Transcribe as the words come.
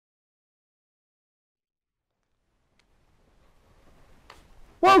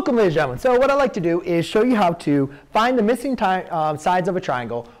Welcome, ladies and gentlemen. So what I'd like to do is show you how to find the missing sides of a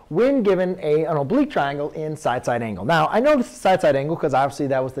triangle when given an oblique triangle in side-side angle. Now, I know this is side-side angle because obviously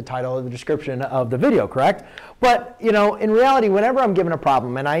that was the title of the description of the video, correct? But, in reality, whenever I'm given a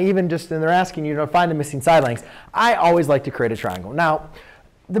problem, and and they're asking you to find the missing side lengths, I always like to create a triangle. Now,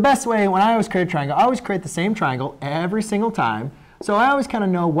 the best way, when I always create a triangle, I always create the same triangle every single time. So I always kind of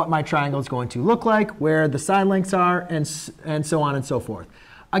know what my triangle is going to look like, where the side lengths are, and so on and so forth.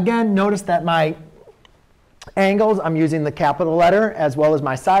 Again, notice that my angles, I'm using the capital letter, as well as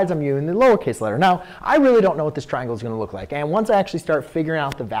my sides, I'm using the lowercase letter. Now, I really don't know what this triangle is going to look like. And once I actually start figuring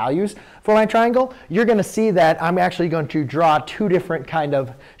out the values for my triangle, you're going to see that I'm actually going to draw two different kind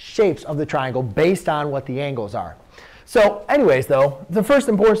of shapes of the triangle based on what the angles are. So anyways, though, the most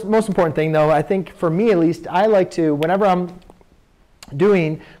important thing, though, I think for me at least, I like to, whenever I'm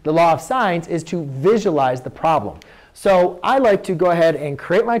doing the law of sines, is to visualize the problem. So I like to go ahead and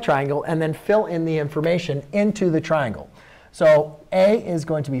create my triangle and then fill in the information into the triangle. So A is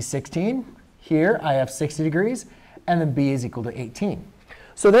going to be 16. Here I have 60 degrees. And then B is equal to 18.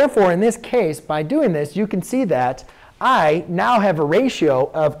 So therefore, in this case, by doing this, you can see that I now have a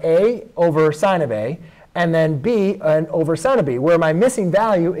ratio of A over sine of A and then B over sine of B, where my missing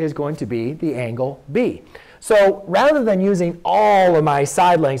value is going to be the angle B. So rather than using all of my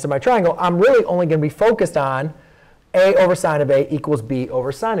side lengths of my triangle, I'm really only going to be focused on A over sine of A equals B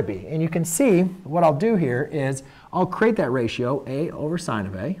over sine of B. And you can see what I'll do here is I'll create that ratio, A over sine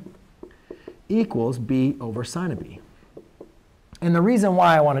of A equals B over sine of B. And the reason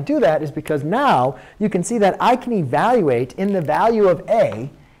why I want to do that is because now you can see that I can evaluate in the value of A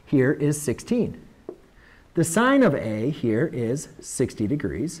here is 16. The sine of A here is 60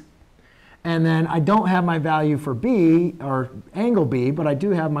 degrees. And then I don't have my value for B, or angle B, but I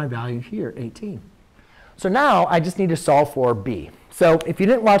do have my value here, 18. So now I just need to solve for B. So if you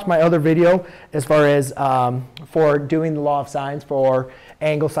didn't watch my other video as far as for doing the law of sines for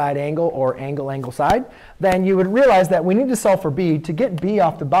angle side angle or angle angle side, then you would realize that we need to solve for B. To get B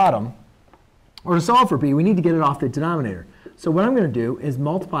off the bottom, or to solve for B, we need to get it off the denominator. So what I'm going to do is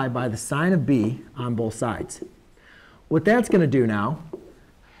multiply by the sine of B on both sides. What that's going to do now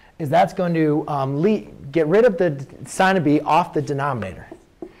is that's going to get rid of the sine of B off the denominator.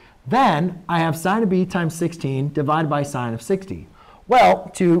 Then I have sine of B times 16 divided by sine of 60.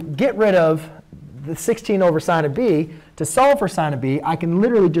 Well, to get rid of the 16 over sine of B, to solve for sine of B, I can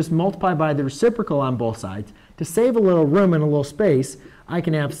literally just multiply by the reciprocal on both sides. To save a little room and a little space, I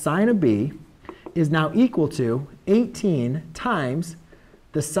can have sine of B is now equal to 18 times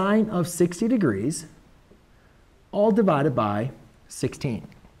the sine of 60 degrees, all divided by 16.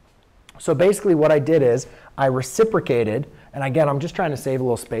 So basically what I did is I reciprocated. And again, I'm just trying to save a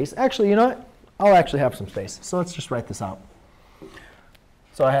little space. Actually, you know what? I'll actually have some space. So let's just write this out.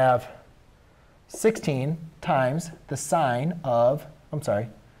 So I have 16 times the sine of,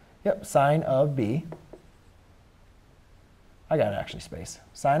 sine of B. I got actually space.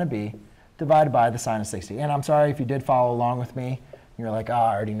 Sine of B divided by the sine of 60. And I'm sorry if you did follow along with me. You're like, oh,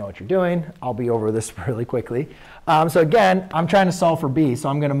 I already know what you're doing. I'll be over this really quickly. So again, I'm trying to solve for B. So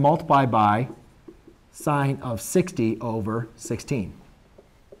I'm going to multiply by sine of 60 over 16.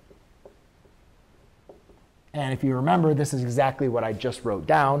 And if you remember, this is exactly what I just wrote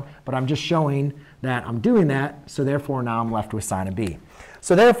down. But I'm just showing that I'm doing that. So therefore, now I'm left with sine of B.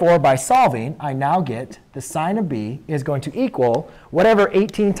 So therefore, by solving, I now get the sine of B is going to equal whatever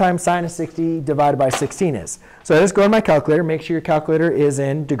 18 times sine of 60 divided by 16 is. So I just go to my calculator. Make sure your calculator is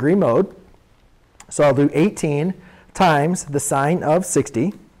in degree mode. So I'll do 18 times the sine of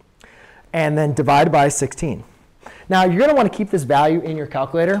 60. And then divided by 16. Now, you're going to want to keep this value in your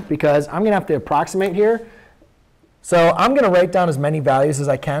calculator because I'm going to have to approximate here. So I'm going to write down as many values as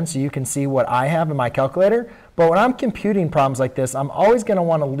I can so you can see what I have in my calculator. But when I'm computing problems like this, I'm always going to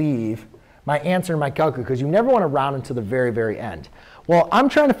want to leave my answer in my calculator because you never want to round until the very, very end. Well, I'm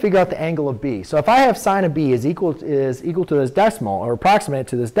trying to figure out the angle of B. So if I have sine of B is equal to this decimal, or approximate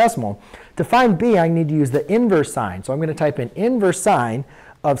to this decimal, to find B, I need to use the inverse sine. So I'm going to type in inverse sine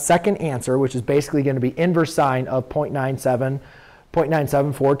of second answer, which is basically going to be inverse sine of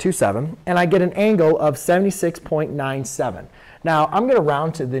 0.97427. And I get an angle of 76.97. Now, I'm going to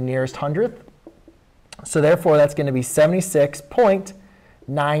round to the nearest hundredth. So therefore, that's going to be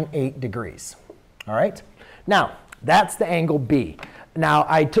 76.98 degrees. All right? Now, that's the angle B. Now,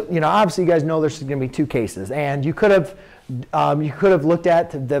 obviously, you guys know there's going to be two cases. And you could have looked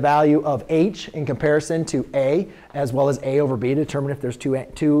at the value of H in comparison to A, as well as A over B to determine if there's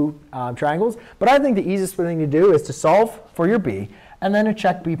two triangles. But I think the easiest thing to do is to solve for your B and then to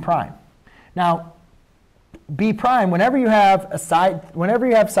check B prime. Now, B prime, whenever you have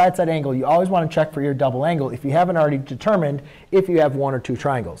side-side angle, you always want to check for your double angle if you haven't already determined if you have one or two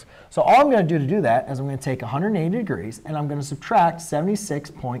triangles. So all I'm going to do that is I'm going to take 180 degrees and I'm going to subtract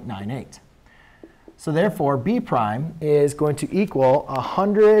 76.98. So therefore, B prime is going to equal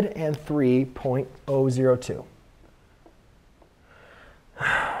 103.002.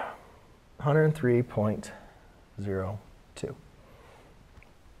 103.02.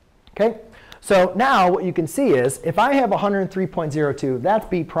 Okay? So now what you can see is if I have 103.02, that's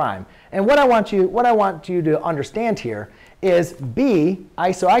B prime. And what I want you to understand here is B,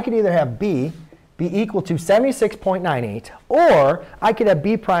 so I could either have B be equal to 76.98, or I could have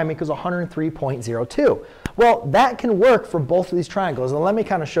B prime equals 103.02. Well, that can work for both of these triangles, and let me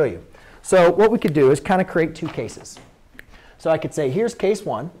kind of show you. So what we could do is kind of create two cases. So I could say, here's case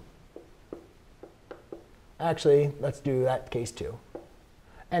 1. Actually, let's do that case 2.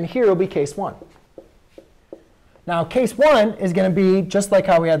 And here will be case 1. Now, case 1 is going to be just like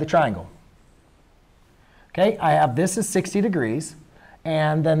how we had the triangle. Okay, I have this is 60 degrees,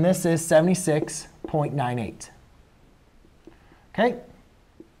 and then this is 76.98. Okay,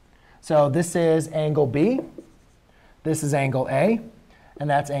 so this is angle B, this is angle A, and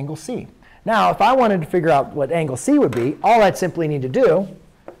that's angle C. Now, if I wanted to figure out what angle C would be, all I'd simply need to do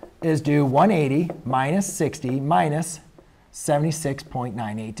is do 180 minus 60 minus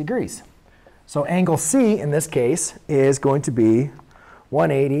 76.98 degrees. So angle C in this case is going to be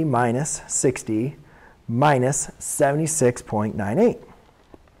 180 minus 60 minus 76.98.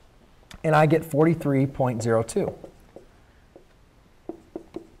 And I get 43.02.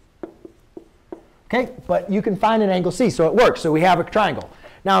 Okay, but you can find an angle C, so it works. So we have a triangle.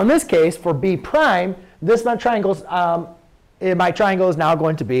 Now in this case, for B prime, my triangle is now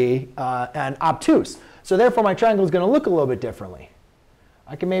going to be an obtuse. So therefore, my triangle is going to look a little bit differently.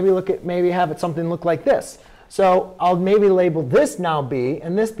 I can maybe have something look like this. So I'll maybe label this now B,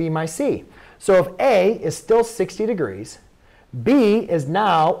 and this be my C. So if A is still 60 degrees, B is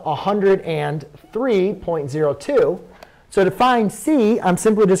now 103.02. So to find C, I'm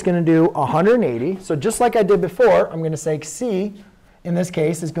simply just going to do 180. So just like I did before, I'm going to say C, in this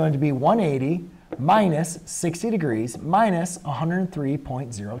case, is going to be 180 minus 60 degrees minus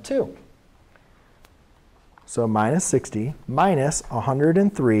 103.02. So minus 60 minus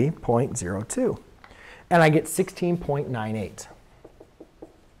 103.02. And I get 16.98.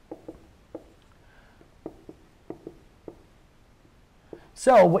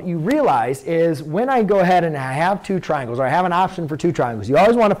 So what you realize is when I go ahead and I have two triangles, or I have an option for two triangles, you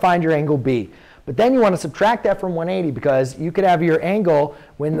always want to find your angle B. But then you want to subtract that from 180 because you could have your angle,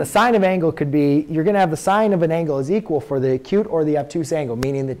 when the sign of angle could be, you're going to have the sign of an angle is equal for the acute or the obtuse angle,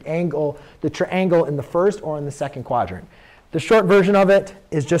 meaning the triangle in the first or in the second quadrant. The short version of it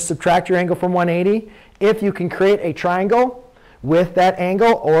is just subtract your angle from 180. If you can create a triangle with that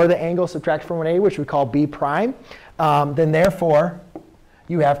angle or the angle subtracted from 180, which we call B prime, then therefore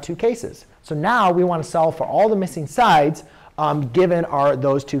you have two cases. So now we want to solve for all the missing sides given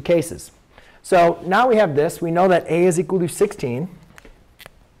those two cases. So now we have this. We know that A is equal to 16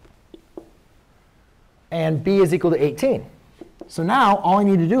 and B is equal to 18. So now all I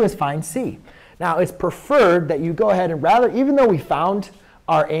need to do is find C. Now it's preferred that you go ahead and even though we found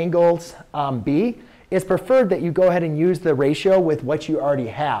our angles B, it's preferred that you go ahead and use the ratio with what you already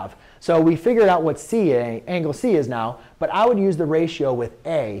have. So we figured out what angle C is now, but I would use the ratio with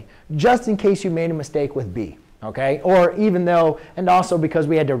A just in case you made a mistake with B. Okay? Or even though, and also because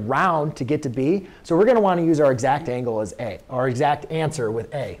we had to round to get to B, so we're going to want to use our exact angle as A, or exact answer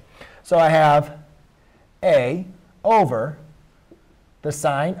with A. So I have A over the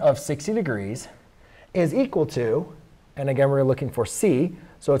sine of 60 degrees is equal to, and again we're looking for C,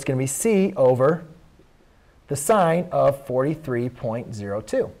 so it's going to be C over the sine of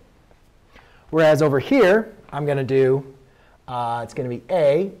 43.02. Whereas over here, I'm going to do, it's going to be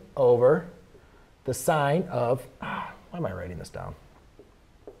A over the sine of, why am I writing this down?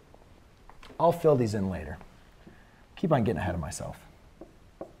 I'll fill these in later. Keep on getting ahead of myself.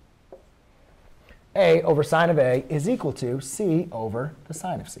 A over sine of A is equal to C over the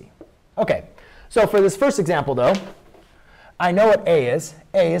sine of C. OK, so for this first example, though, I know what A is.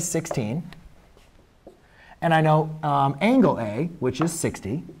 A is 16. And I know angle A, which is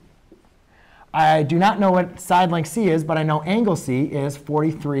 60. I do not know what side length C is, but I know angle C is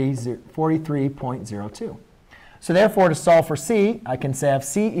 43.02. So therefore, to solve for C, I can have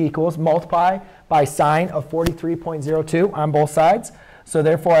C equals multiply by sine of 43.02 on both sides. So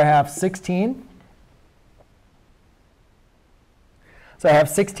therefore, I have 16. So I have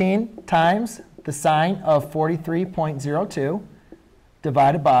 16 times the sine of 43.02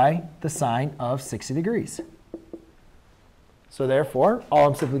 divided by the sine of 60 degrees. So therefore, all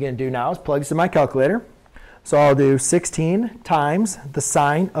I'm simply going to do now is plug this in my calculator. So I'll do 16 times the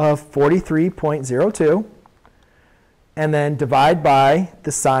sine of 43.02, and then divide by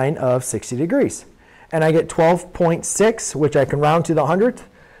the sine of 60 degrees. And I get 12.6, which I can round to the 100th,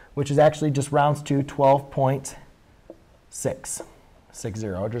 which is actually just rounds to 12.60,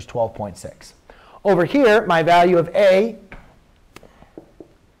 just 12.6. Over here, my value of A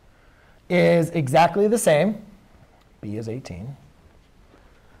is exactly the same. B is 18.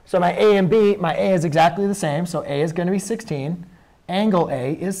 So my A and B, my A is exactly the same. So A is going to be 16. Angle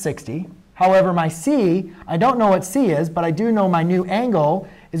A is 60. However, my C, I don't know what C is, but I do know my new angle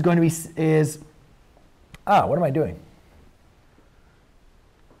is going to be, what am I doing?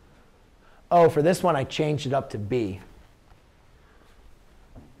 Oh, for this one, I changed it up to B.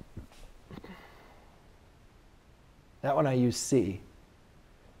 That one I use C.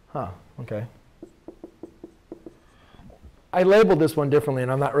 Huh, OK. I labeled this one differently,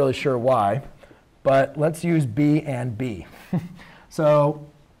 and I'm not really sure why. But let's use B and B. So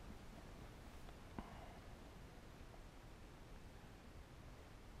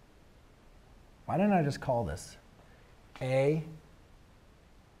why didn't I just call this A?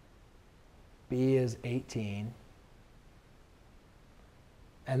 B is 18.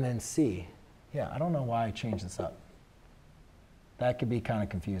 And then C. Yeah, I don't know why I changed this up. That could be kind of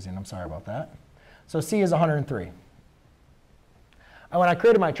confusing. I'm sorry about that. So C is 103. And when I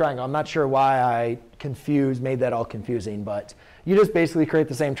created my triangle, I'm not sure why I made that all confusing. But you just basically create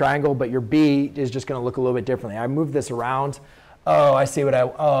the same triangle, but your B is just going to look a little bit differently. I moved this around. Oh, I see what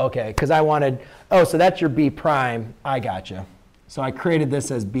OK. Because I wanted, so that's your B prime. I gotcha. So I created this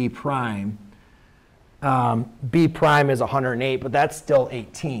as B prime. B prime is 108, but that's still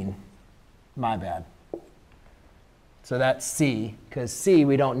 18. My bad. So that's C, because C,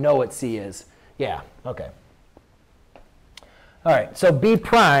 we don't know what C is. Yeah, OK. All right, so B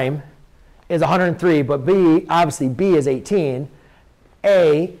prime is 103, but B, obviously, B is 18.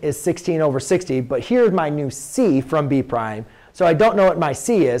 A is 16 over 60, but here's my new C from B prime. So I don't know what my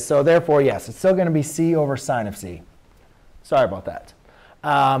C is, so therefore, yes, it's still going to be C over sine of C. Sorry about that.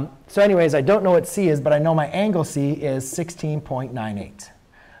 So anyways, I don't know what C is, but I know my angle C is 16.98.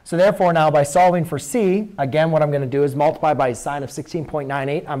 So therefore, now by solving for C, again, what I'm going to do is multiply by sine of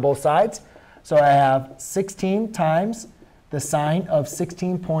 16.98 on both sides. So I have 16 times the sine of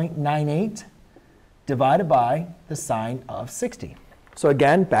 16.98 divided by the sine of 60. So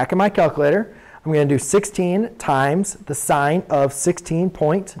again, back in my calculator, I'm going to do 16 times the sine of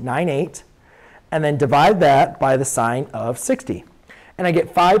 16.98, and then divide that by the sine of 60. And I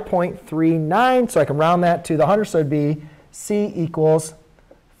get 5.39, so I can round that to the 100, so it would be C equals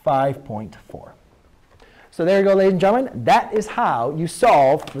 5.4. So there you go, ladies and gentlemen. That is how you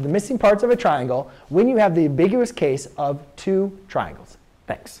solve for the missing parts of a triangle when you have the ambiguous case of two triangles.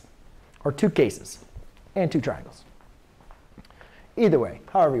 Thanks. Or two cases and two triangles. Either way,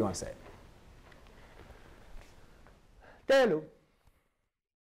 however you want to say it. Telu.